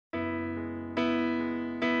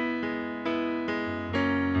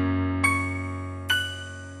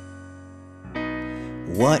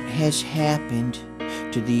What has happened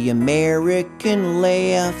to the American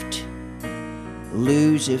left?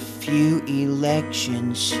 Lose a few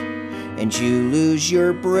elections and you lose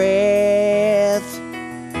your breath.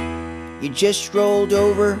 You just rolled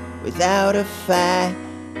over without a fight.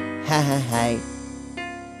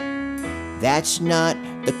 That's not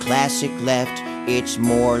the classic left, it's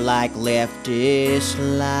more like leftist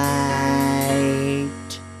light.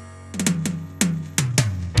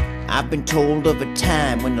 I've been told of a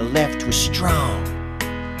time when the left was strong.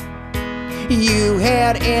 You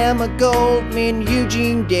had Emma Goldman,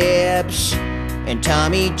 Eugene Debs, and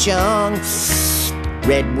Tommy Chong.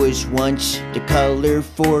 Red was once the color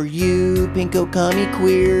for you pinko commie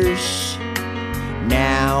queers.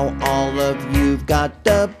 Now all of you've got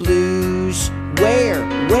the blues.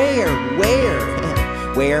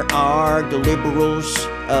 Where are the liberals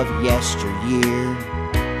of yesteryear?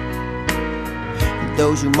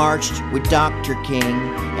 Those who marched with Dr. King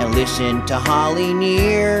and listened to Holly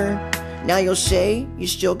Near. Now you'll say you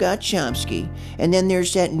still got Chomsky. And then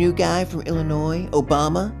there's that new guy from Illinois,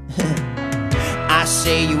 Obama. I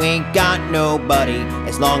say you ain't got nobody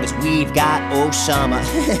as long as we've got Osama.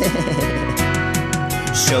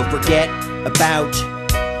 So forget about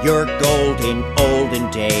your golden olden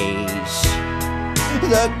days.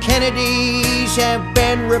 The Kennedys have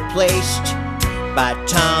been replaced by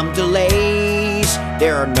Tom DeLays.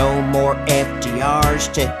 There are no more FDRs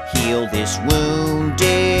to heal this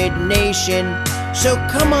wounded nation. So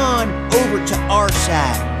come on over to our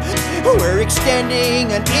side. We're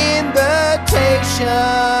extending an invitation.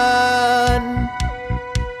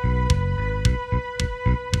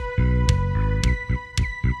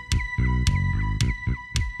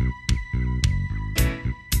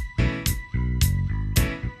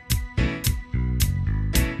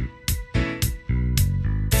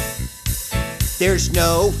 There's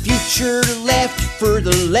no future left for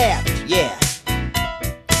the left, yeah.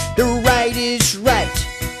 The right is right,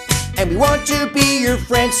 and we want to be your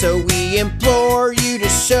friend, so we implore you to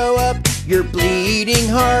sew up your bleeding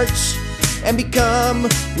hearts and become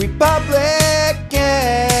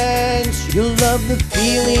Republicans. You'll love the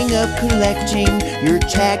feeling of collecting your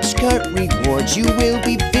tax cut rewards. You will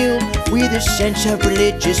be filled with a sense of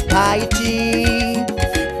religious piety.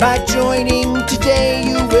 By joining today,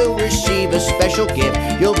 you will receive a special gift.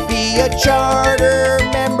 You'll be a charter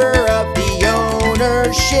member of the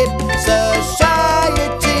Ownership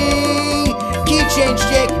Society. Key change,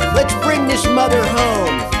 Jake, let's bring this mother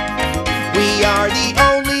home. We are the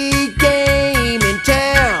only game in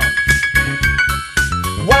town.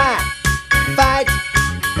 Why fight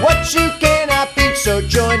what you cannot beat? So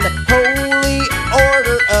join the holy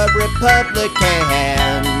order of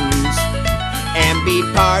Republicans and be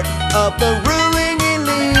part of the ruling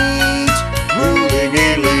elite. Ruling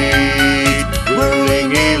elite.